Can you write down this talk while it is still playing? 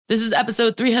This is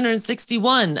episode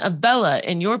 361 of Bella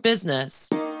in Your Business.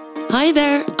 Hi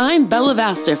there, I'm Bella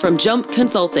Vasta from Jump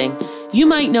Consulting. You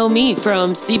might know me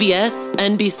from CBS,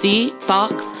 NBC,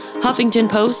 Fox, Huffington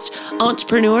Post,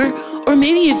 Entrepreneur, or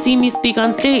maybe you've seen me speak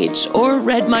on stage or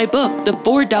read my book, The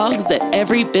 4 Dogs That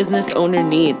Every Business Owner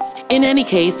Needs. In any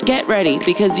case, get ready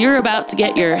because you're about to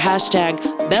get your hashtag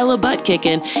Bella butt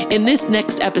kicking in this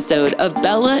next episode of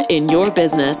Bella in Your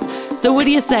Business. So what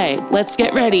do you say? Let's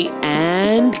get ready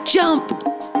and jump.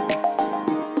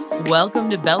 Welcome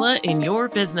to Bella in Your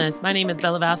Business. My name is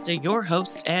Bella Vasta, your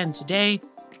host, and today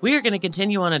we are going to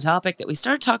continue on a topic that we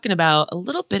started talking about a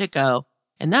little bit ago,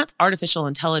 and that's artificial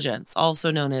intelligence, also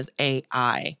known as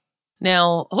AI.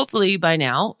 Now, hopefully by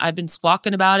now, I've been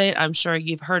squawking about it. I'm sure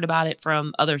you've heard about it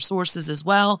from other sources as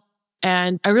well.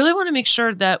 And I really want to make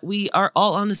sure that we are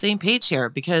all on the same page here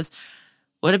because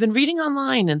what I've been reading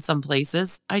online in some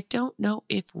places, I don't know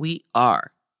if we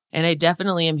are. And I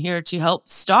definitely am here to help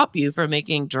stop you from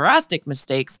making drastic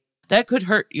mistakes that could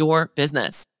hurt your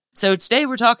business. So today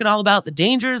we're talking all about the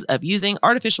dangers of using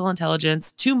artificial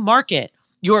intelligence to market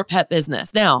your pet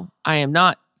business. Now, I am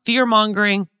not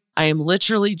fear-mongering. I am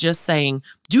literally just saying,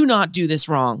 do not do this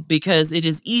wrong because it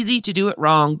is easy to do it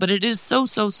wrong, but it is so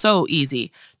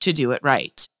easy to do it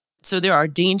right. So there are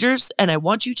dangers, and I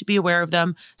want you to be aware of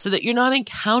them so that you're not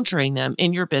encountering them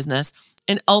in your business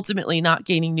and ultimately not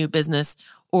gaining new business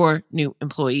or new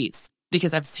employees.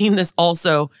 Because I've seen this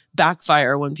also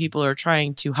backfire when people are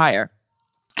trying to hire.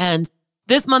 And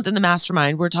this month in the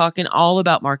mastermind, we're talking all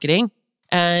about marketing.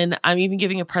 And I'm even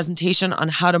giving a presentation on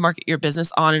how to market your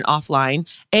business on and offline.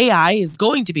 AI is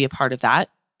going to be a part of that.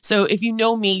 So if you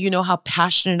know me, you know how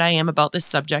passionate I am about this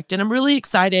subject. And I'm really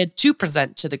excited to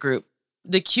present to the group.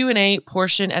 The Q&A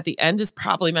portion at the end is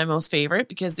probably my most favorite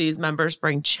because these members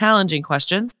bring challenging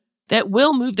questions that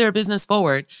will move their business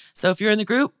forward. So if you're in the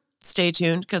group, stay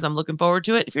tuned because I'm looking forward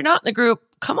to it. If you're not in the group,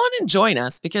 come on and join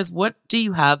us because what do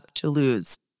you have to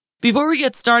lose? Before we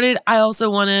get started, I also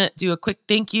want to do a quick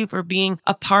thank you for being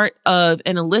a part of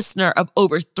and a listener of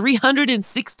over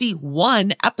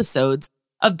 361 episodes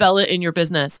of Bella in Your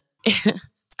Business.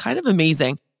 It's kind of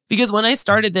amazing because when I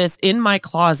started this in my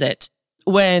closet,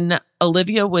 when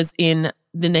Olivia was in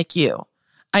the NICU,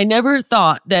 I never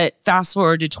thought that fast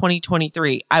forward to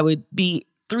 2023, I would be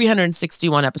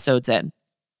 361 episodes in.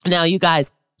 Now, you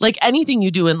guys, like anything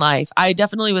you do in life, I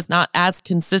definitely was not as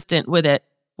consistent with it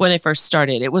when I first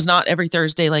started. It was not every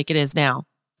Thursday like it is now,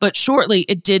 but shortly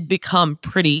it did become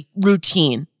pretty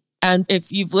routine. And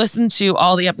if you've listened to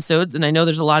all the episodes, and I know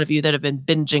there's a lot of you that have been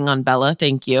binging on Bella,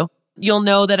 thank you. You'll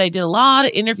know that I did a lot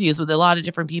of interviews with a lot of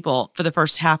different people for the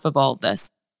first half of all of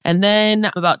this. And then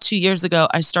about 2 years ago,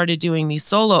 I started doing these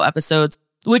solo episodes,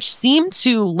 which seemed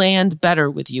to land better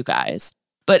with you guys.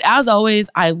 But as always,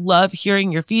 I love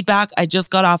hearing your feedback. I just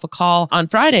got off a call on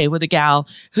Friday with a gal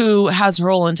who has her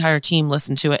whole entire team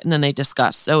listen to it and then they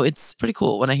discuss. So it's pretty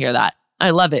cool when I hear that.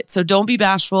 I love it. So don't be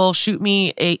bashful. Shoot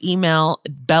me an email,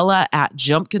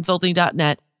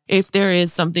 bella@jumpconsulting.net if there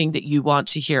is something that you want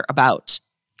to hear about.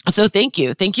 So thank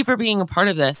you. Thank you for being a part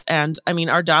of this. And I mean,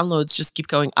 our downloads just keep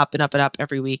going up and up and up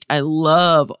every week. I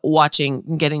love watching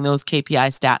and getting those KPI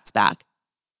stats back.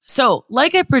 So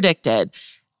like I predicted,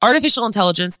 artificial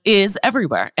intelligence is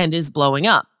everywhere and is blowing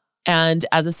up. And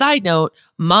as a side note,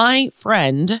 my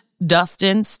friend,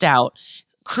 Dustin Stout,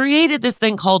 created this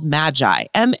thing called Magai,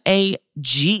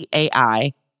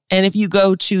 Magai. And if you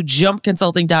go to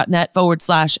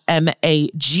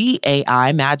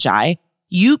jumpconsulting.net/MAGAI, Magai,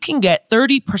 you can get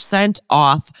 30%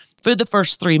 off for the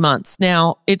first 3 months.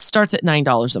 Now, it starts at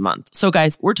 $9 a month. So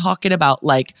guys, we're talking about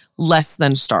like less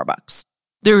than Starbucks.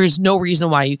 There is no reason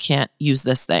why you can't use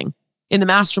this thing. In the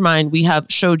mastermind, we have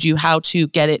showed you how to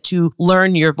get it to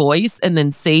learn your voice and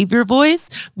then save your voice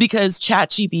because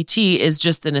ChatGPT is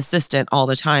just an assistant all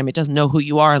the time. It doesn't know who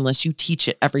you are unless you teach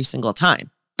it every single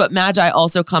time. But Magai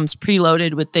also comes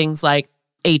preloaded with things like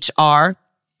HR,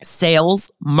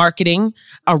 sales, marketing,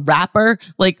 a rapper.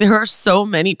 Like there are so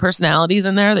many personalities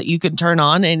in there that you can turn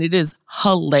on and it is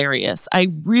hilarious. I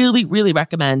really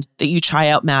recommend that you try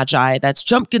out Magai. That's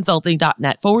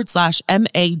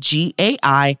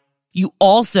jumpconsulting.net/MAGAI. You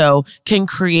also can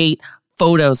create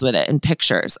photos with it and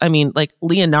pictures. I mean, like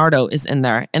Leonardo is in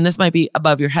there and this might be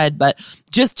above your head, but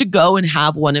just to go and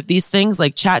have one of these things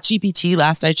like ChatGPT,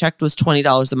 last I checked was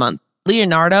 $20 a month.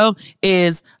 Leonardo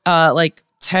is like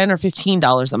 $10 or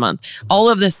 $15 a month, all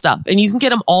of this stuff. And you can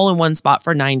get them all in one spot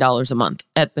for $9 a month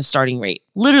at the starting rate.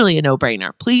 Literally a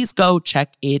no-brainer. Please go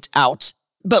check it out.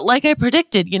 But like I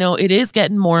predicted, it is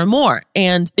getting more and more.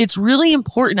 And it's really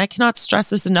important. I cannot stress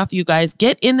this enough, you guys.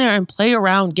 Get in there and play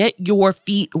around. Get your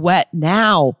feet wet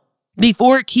now.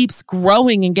 before it keeps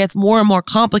growing and gets more and more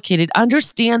complicated.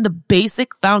 Understand the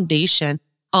basic foundation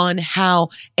on how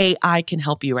AI can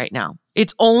help you right now.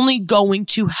 It's only going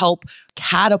to help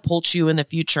catapult you in the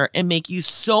future and make you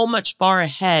so much far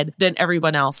ahead than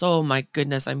everyone else. Oh my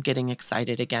goodness, I'm getting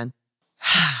excited again.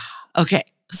 Okay,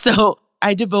 so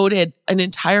I devoted an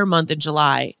entire month in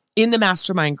July in the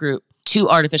mastermind group to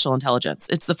artificial intelligence.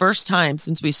 It's the first time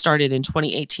since we started in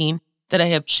 2018 that I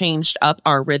have changed up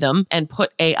our rhythm and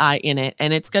put AI in it,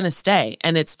 and it's going to stay.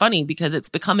 And it's funny because it's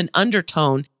become an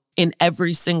undertone in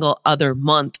every single other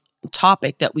month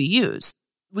topic that we use.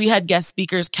 We had guest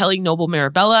speakers, Kelly Noble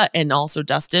Marabella, and also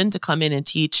Dustin, to come in and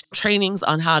teach trainings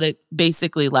on how to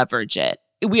basically leverage it.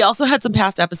 We also had some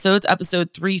past episodes.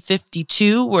 Episode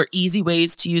 352 were easy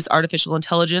ways to use artificial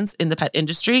intelligence in the pet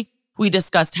industry. We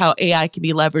discussed how AI can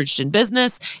be leveraged in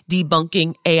business,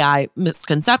 debunking AI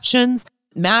misconceptions,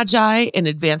 Magai, an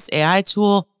advanced AI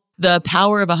tool, the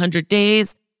power of 100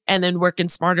 days, and then working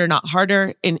smarter, not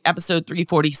harder. In episode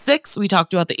 346, we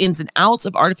talked about the ins and outs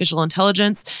of artificial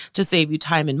intelligence to save you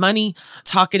time and money,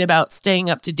 talking about staying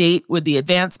up to date with the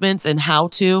advancements and how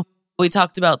to. We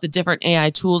talked about the different AI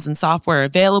tools and software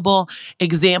available,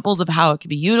 examples of how it can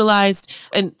be utilized,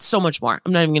 and so much more.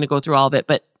 I'm not even going to go through all of it,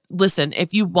 but listen,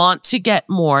 if you want to get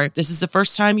more, if this is the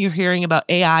first time you're hearing about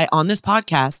AI on this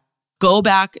podcast, go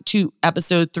back to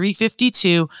episode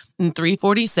 352 and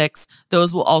 346.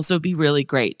 Those will also be really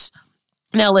great.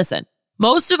 Now, listen,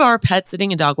 most of our pet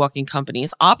sitting and dog walking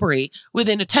companies operate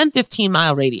within a 10-15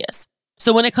 mile radius.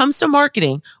 So when it comes to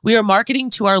marketing, we are marketing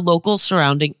to our local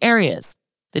surrounding areas.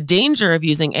 The danger of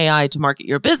using AI to market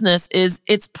your business is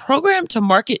it's programmed to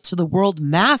market to the world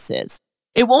masses.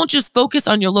 It won't just focus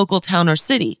on your local town or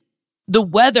city. The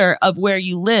weather of where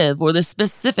you live or the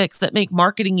specifics that make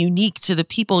marketing unique to the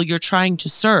people you're trying to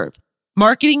serve.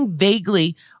 Marketing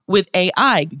vaguely with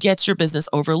AI gets your business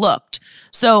overlooked.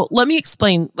 So let me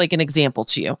explain like an example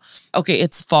to you. Okay,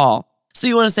 it's fall. So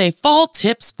you want to say fall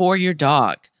tips for your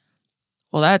dog.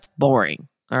 Well, that's boring.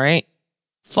 All right.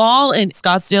 Fall in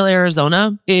Scottsdale,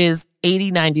 Arizona is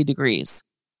 80, 90 degrees.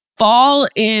 Fall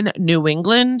in New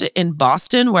England, in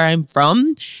Boston, where I'm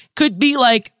from, could be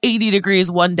like 80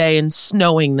 degrees one day and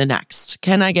snowing the next.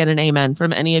 Can I get an amen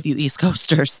from any of you East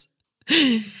Coasters?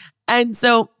 And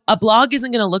so a blog isn't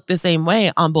going to look the same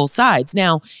way on both sides.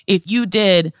 Now, if you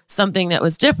did something that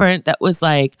was different, that was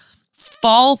like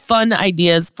fall fun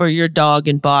ideas for your dog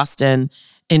in Boston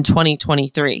in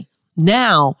 2023.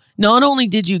 Now, not only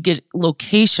did you get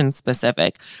location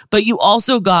specific, but you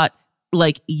also got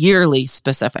like yearly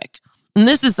specific. And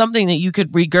this is something that you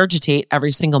could regurgitate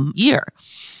every single year.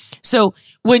 So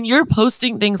when you're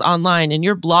posting things online and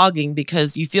you're blogging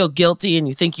because you feel guilty and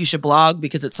you think you should blog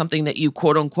because it's something that you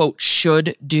quote unquote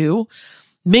should do,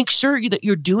 make sure that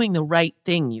you're doing the right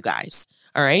thing, you guys.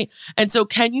 All right. And so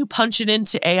can you punch it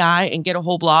into AI and get a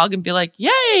whole blog and be like,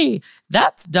 yay,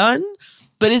 that's done.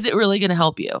 But is it really going to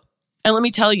help you? And let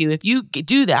me tell you, if you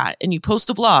do that and you post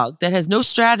a blog that has no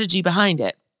strategy behind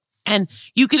it, and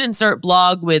you could insert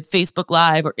blog with Facebook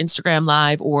Live or Instagram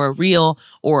Live or a reel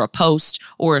or a post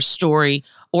or a story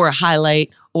or a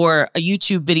highlight or a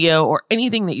YouTube video or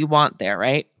anything that you want there,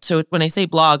 right? So when I say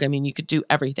blog, I mean, you could do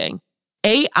everything.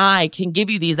 AI can give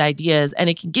you these ideas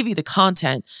and it can give you the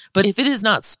content. But if it is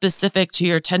not specific to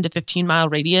your 10 to 15 mile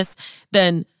radius,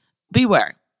 then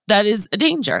beware. That is a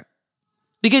danger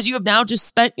because you have now just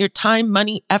spent your time,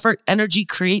 money, effort, energy,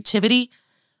 creativity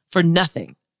for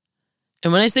nothing.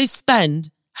 And when I say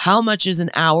spend, how much is an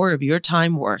hour of your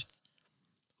time worth?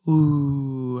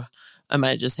 Ooh, I might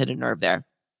have just hit a nerve there.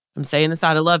 I'm saying this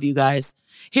out of love, you guys.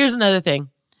 Here's another thing.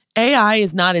 AI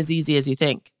is not as easy as you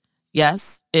think.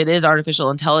 Yes, it is artificial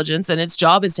intelligence and its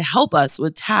job is to help us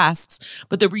with tasks.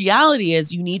 But the reality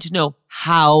is you need to know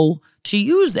how to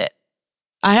use it.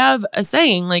 I have a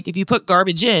saying, like if you put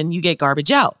garbage in, you get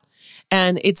garbage out.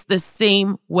 And it's the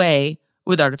same way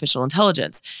with artificial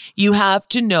intelligence. You have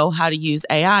to know how to use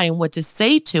AI and what to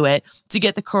say to it to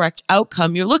get the correct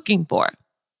outcome you're looking for.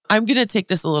 I'm going to take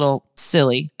this a little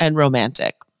silly and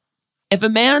romantic. If a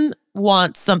man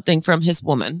wants something from his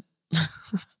woman,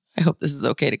 I hope this is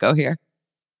okay to go here,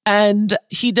 and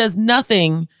he does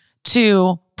nothing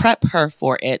to prep her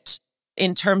for it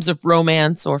in terms of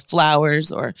romance or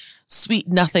flowers or sweet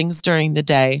nothings during the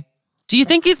day, do you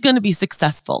think he's going to be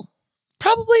successful?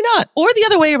 Probably not. Or the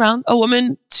other way around, a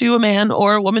woman to a man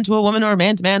or a woman to a woman or a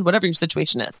man to man, whatever your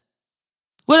situation is.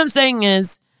 What I'm saying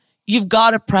is you've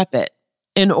got to prep it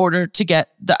in order to get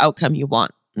the outcome you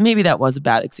want. Maybe that was a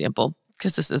bad example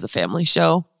because this is a family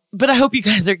show, but I hope you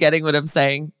guys are getting what I'm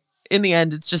saying. In the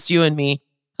end, it's just you and me.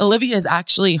 Olivia is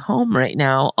actually home right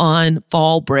now on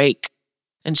fall break.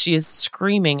 And she is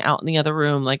screaming out in the other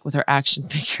room, like with her action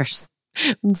figures.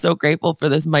 I'm so grateful for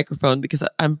this microphone because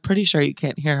I'm pretty sure you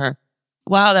can't hear her.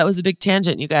 Wow, that was a big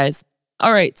tangent, you guys.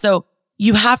 All right, so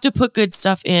you have to put good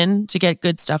stuff in to get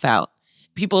good stuff out.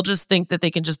 People just think that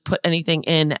they can just put anything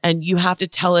in, and you have to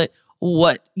tell it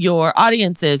what your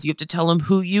audience is. You have to tell them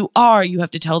who you are. You have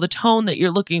to tell the tone that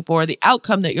you're looking for, the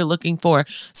outcome that you're looking for.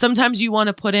 Sometimes you want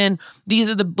to put in, these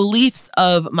are the beliefs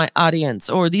of my audience,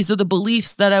 or these are the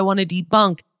beliefs that I want to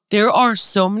debunk. There are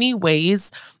so many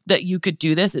ways that you could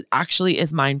do this. It actually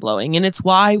is mind-blowing. And it's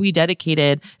why we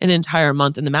dedicated an entire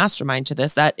month in the mastermind to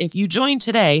this, that if you joined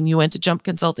today and you went to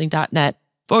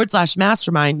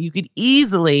jumpconsulting.net/mastermind, you could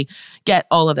easily get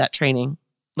all of that training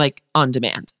like on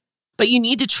demand. But you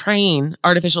need to train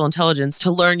artificial intelligence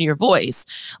to learn your voice,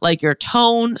 like your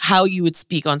tone, how you would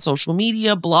speak on social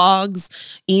media, blogs,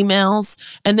 emails.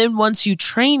 And then once you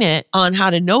train it on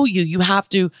how to know you, you have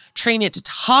to train it to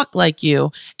talk like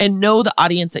you and know the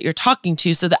audience that you're talking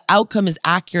to, so the outcome is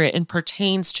accurate and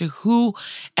pertains to who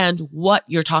and what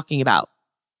you're talking about.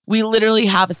 We literally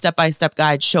have a step-by-step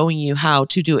guide showing you how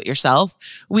to do it yourself.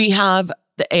 We have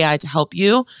the AI to help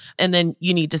you, and then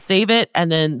you need to save it.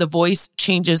 And then the voice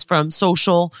changes from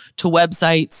social to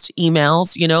websites to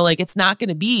emails. It's not going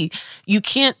to be, you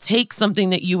can't take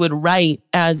something that you would write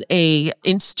as a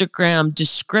Instagram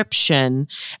description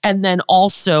and then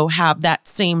also have that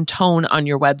same tone on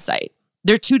your website.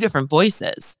 They're two different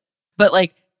voices. But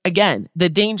again, the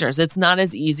dangers, it's not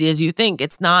as easy as you think.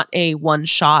 It's not a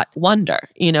one-shot wonder.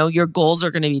 Your goals are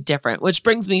going to be different, which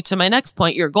brings me to my next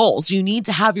point, your goals. You need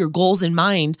to have your goals in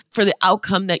mind for the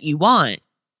outcome that you want.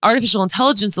 Artificial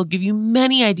intelligence will give you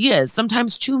many ideas,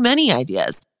 sometimes too many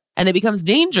ideas, and it becomes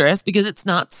dangerous because it's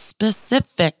not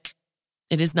specific.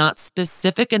 It is not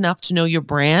specific enough to know your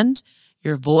brand,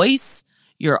 your voice,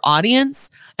 your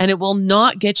audience, and it will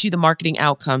not get you the marketing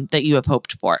outcome that you have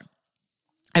hoped for.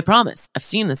 I promise. I've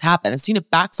seen this happen. I've seen it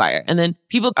backfire. And then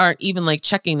people aren't even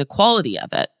checking the quality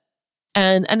of it.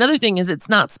 And another thing is it's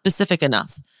not specific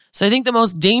enough. So I think the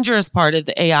most dangerous part of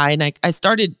the AI, and I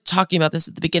started talking about this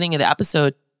at the beginning of the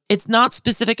episode, it's not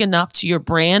specific enough to your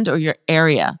brand or your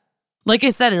area. Like I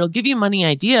said, it'll give you money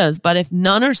ideas, but if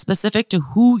none are specific to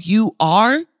who you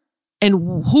are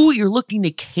and who you're looking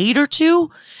to cater to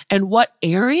and what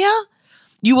area,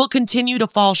 you will continue to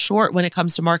fall short when it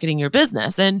comes to marketing your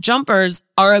business. And jumpers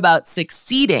are about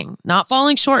succeeding, not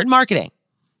falling short in marketing.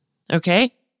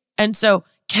 Okay? And so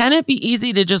can it be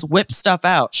easy to just whip stuff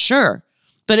out? Sure.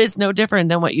 But it's no different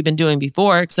than what you've been doing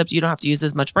before, except you don't have to use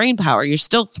as much brain power. You're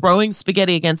still throwing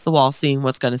spaghetti against the wall, seeing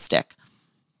what's going to stick.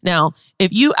 Now,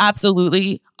 if you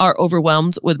absolutely are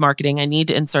overwhelmed with marketing, I need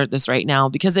to insert this right now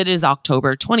because it is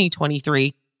October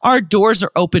 2023. Our doors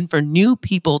are open for new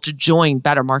people to join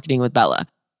Better Marketing with Bella.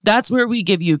 That's where we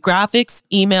give you graphics,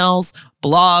 emails,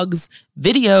 blogs,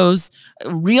 videos,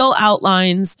 reel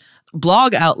outlines,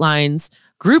 blog outlines,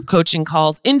 group coaching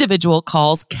calls, individual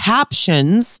calls,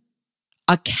 captions,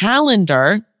 a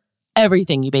calendar,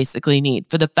 everything you basically need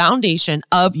for the foundation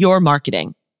of your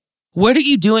marketing. What are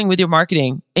you doing with your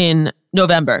marketing in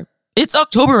November? It's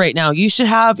October right now. You should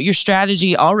have your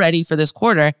strategy all ready for this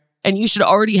quarter. And you should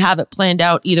already have it planned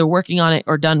out, either working on it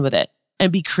or done with it,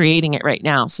 and be creating it right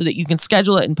now so that you can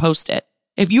schedule it and post it.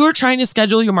 If you are trying to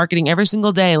schedule your marketing every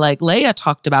single day, like Leia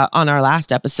talked about on our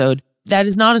last episode, that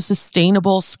is not a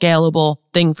sustainable, scalable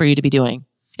thing for you to be doing.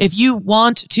 If you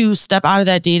want to step out of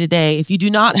that day to day, if you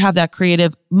do not have that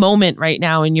creative moment right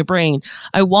now in your brain,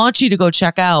 I want you to go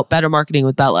check out Better Marketing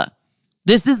with Bella.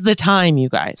 This is the time, you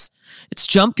guys. It's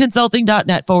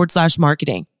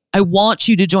jumpconsulting.net/marketing. I want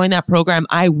you to join that program.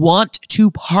 I want to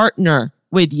partner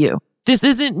with you. This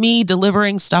isn't me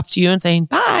delivering stuff to you and saying,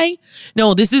 bye.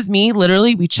 No, this is me.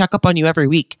 Literally, we check up on you every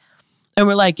week. And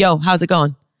we're like, yo, how's it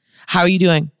going? How are you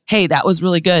doing? Hey, that was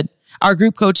really good. Our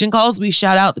group coaching calls, we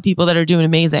shout out the people that are doing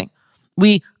amazing.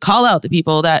 We call out the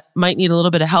people that might need a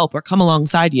little bit of help or come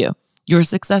alongside you. Your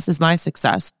success is my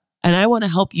success. And I want to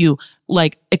help you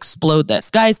explode this.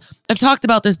 Guys, I've talked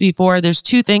about this before. There's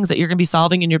two things that you're going to be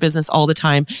solving in your business all the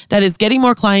time. That is getting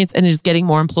more clients and it is getting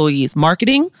more employees.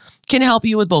 Marketing can help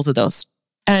you with both of those.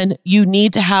 And you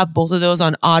need to have both of those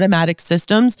on automatic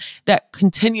systems that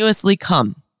continuously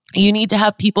come. You need to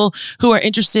have people who are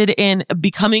interested in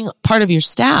becoming part of your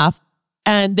staff,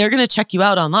 and they're going to check you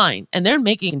out online, and they're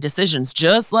making decisions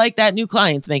just like that new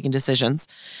client's making decisions.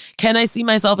 Can I see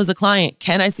myself as a client?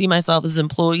 Can I see myself as an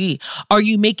employee? Are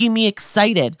you making me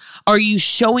excited? Are you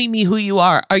showing me who you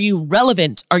are? Are you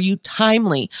relevant? Are you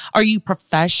timely? Are you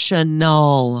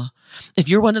professional? If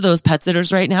you're one of those pet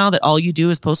sitters right now that all you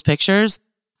do is post pictures,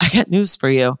 I got news for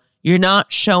you. You're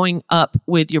not showing up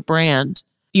with your brand.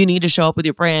 You need to show up with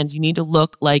your brand. You need to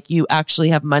look like you actually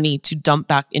have money to dump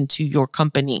back into your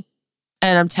company.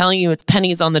 And I'm telling you, it's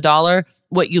pennies on the dollar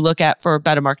what you look at for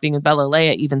Better Marketing with Bella.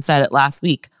 Leia even said it last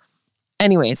week.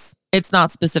 Anyways, it's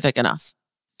not specific enough.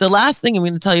 The last thing I'm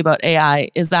going to tell you about AI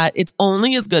is that it's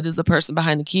only as good as the person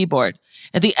behind the keyboard.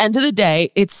 At the end of the day,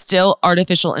 it's still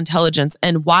artificial intelligence.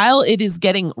 And while it is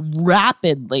getting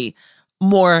rapidly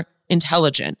more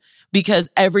intelligent,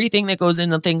 because everything that goes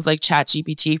into things like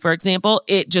ChatGPT, for example,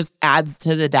 it just adds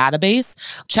to the database.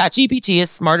 ChatGPT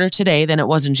is smarter today than it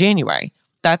was in January.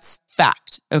 That's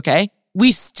fact, okay?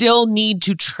 We still need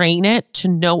to train it to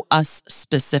know us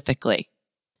specifically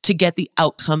to get the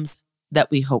outcomes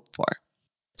that we hope for.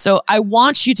 So I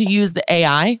want you to use the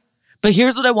AI, but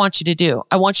here's what I want you to do.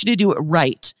 I want you to do it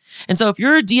right. And so if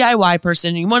you're a DIY person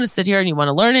and you want to sit here and you want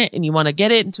to learn it and you want to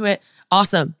get into it,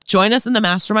 awesome. Join us in the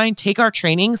mastermind, take our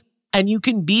trainings, and you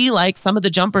can be like some of the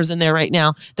jumpers in there right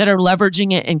now that are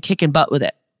leveraging it and kicking butt with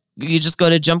it. You just go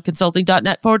to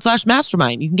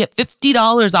jumpconsulting.net/mastermind. You can get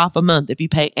 $50 off a month if you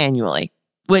pay annually,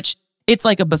 which it's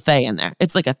like a buffet in there.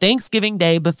 It's like a Thanksgiving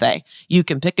Day buffet. You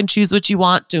can pick and choose what you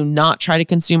want. Do not try to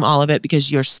consume all of it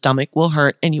because your stomach will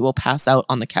hurt and you will pass out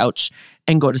on the couch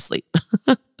and go to sleep.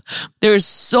 There's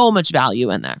so much value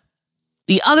in there.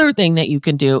 The other thing that you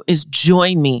can do is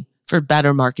join me for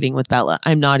Better Marketing with Bella.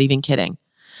 I'm not even kidding.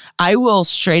 I will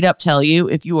straight up tell you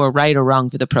if you are right or wrong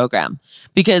for the program.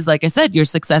 Because like I said, your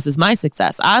success is my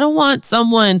success. I don't want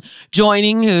someone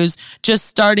joining who's just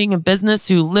starting a business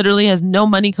who literally has no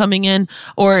money coming in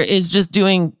or is just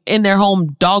doing in their home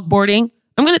dog boarding.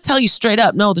 I'm going to tell you straight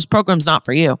up, no, this program's not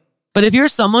for you. But if you're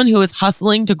someone who is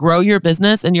hustling to grow your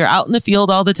business and you're out in the field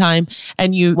all the time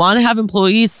and you want to have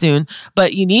employees soon,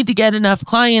 but you need to get enough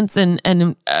clients and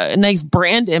a nice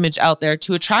brand image out there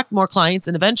to attract more clients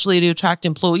and eventually to attract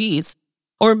employees.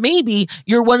 Or maybe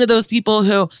you're one of those people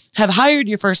who have hired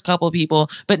your first couple of people,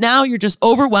 but now you're just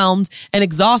overwhelmed and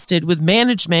exhausted with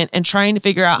management and trying to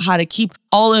figure out how to keep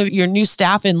all of your new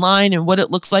staff in line and what it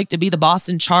looks like to be the boss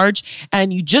in charge.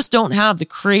 And you just don't have the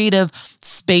creative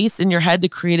space in your head, the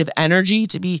creative energy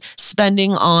to be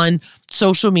spending on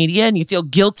social media. And you feel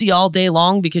guilty all day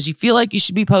long because you feel like you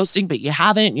should be posting, but you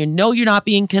haven't. You know you're not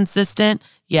being consistent.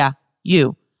 Yeah,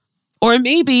 you. Or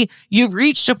maybe you've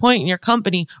reached a point in your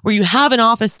company where you have an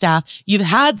office staff, you've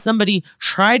had somebody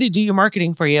try to do your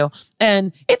marketing for you,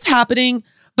 and it's happening,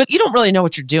 but you don't really know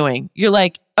what you're doing. You're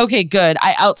like, okay, good.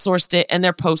 I outsourced it and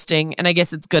they're posting and I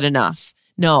guess it's good enough.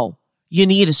 No, you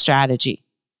need a strategy.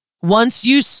 Once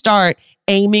you start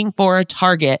aiming for a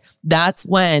target, that's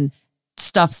when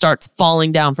stuff starts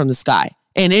falling down from the sky.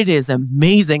 And it is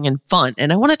amazing and fun.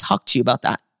 And I want to talk to you about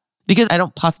that because I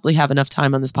don't possibly have enough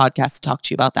time on this podcast to talk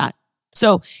to you about that.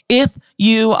 So if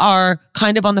you are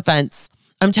kind of on the fence,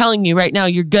 I'm telling you right now,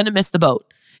 you're going to miss the boat.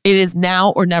 It is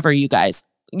now or never, you guys.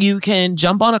 You can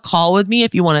jump on a call with me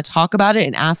if you want to talk about it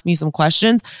and ask me some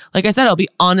questions. Like I said, I'll be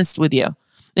honest with you.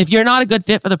 If you're not a good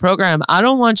fit for the program, I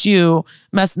don't want you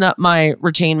messing up my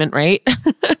retainment rate.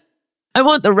 I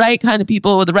want the right kind of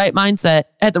people with the right mindset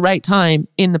at the right time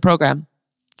in the program.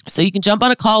 So you can jump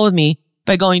on a call with me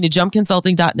by going to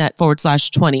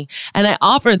jumpconsulting.net/20. And I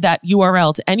offer that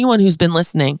URL to anyone who's been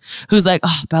listening, who's like,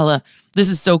 oh, Bella, this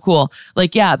is so cool.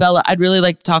 Like, yeah, Bella, I'd really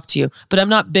like to talk to you, but I'm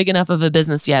not big enough of a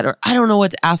business yet, or I don't know what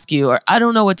to ask you, or I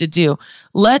don't know what to do.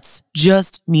 Let's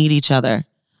just meet each other.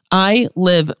 I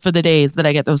live for the days that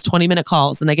I get those 20-minute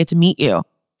calls and I get to meet you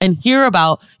and hear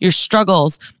about your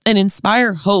struggles and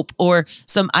inspire hope or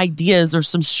some ideas or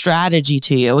some strategy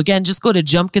to you. Again, just go to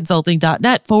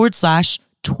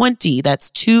jumpconsulting.net/20. That's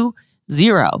 20.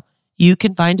 You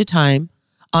can find a time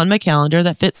on my calendar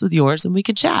that fits with yours and we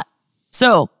can chat.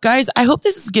 So guys, I hope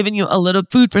this has given you a little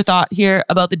food for thought here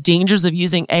about the dangers of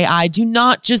using AI. Do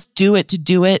not just do it to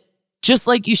do it. Just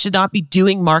like you should not be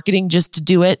doing marketing just to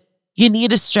do it. You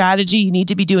need a strategy. You need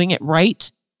to be doing it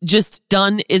right. Just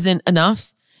done isn't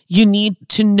enough. You need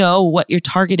to know what your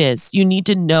target is. You need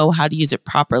to know how to use it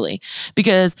properly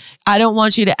because I don't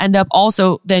want you to end up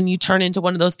also, then you turn into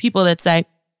one of those people that say,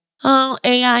 oh,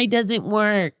 AI doesn't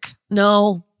work.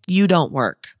 No, you don't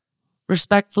work.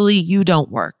 Respectfully, you don't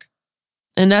work.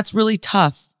 And that's really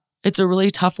tough. It's a really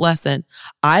tough lesson.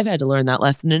 I've had to learn that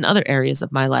lesson in other areas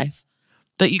of my life.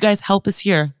 But you guys help us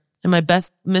here. In my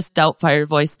best Miss Doubtfire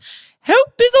voice,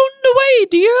 help is on the way,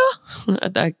 dear.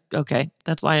 Okay,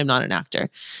 that's why I'm not an actor.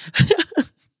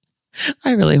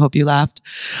 I really hope you laughed.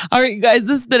 All right, you guys,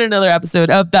 this has been another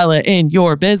episode of Bella in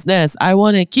Your Business. I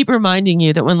want to keep reminding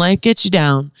you that when life gets you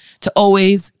down, to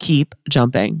always keep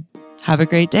jumping. Have a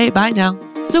great day. Bye now.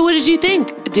 So what did you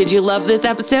think? Did you love this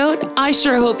episode? I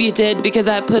sure hope you did, because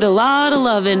I put a lot of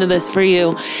love into this for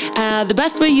you. The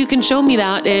best way you can show me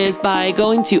that is by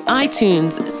going to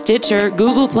iTunes, Stitcher,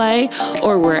 Google Play,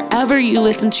 or wherever you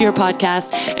listen to your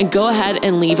podcast, and go ahead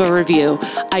and leave a review.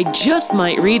 I just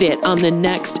might read it on the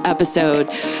next episode.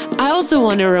 I also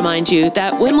want to remind you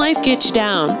that when life gets you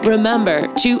down, remember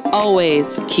to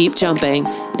always keep jumping.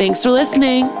 Thanks for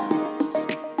listening.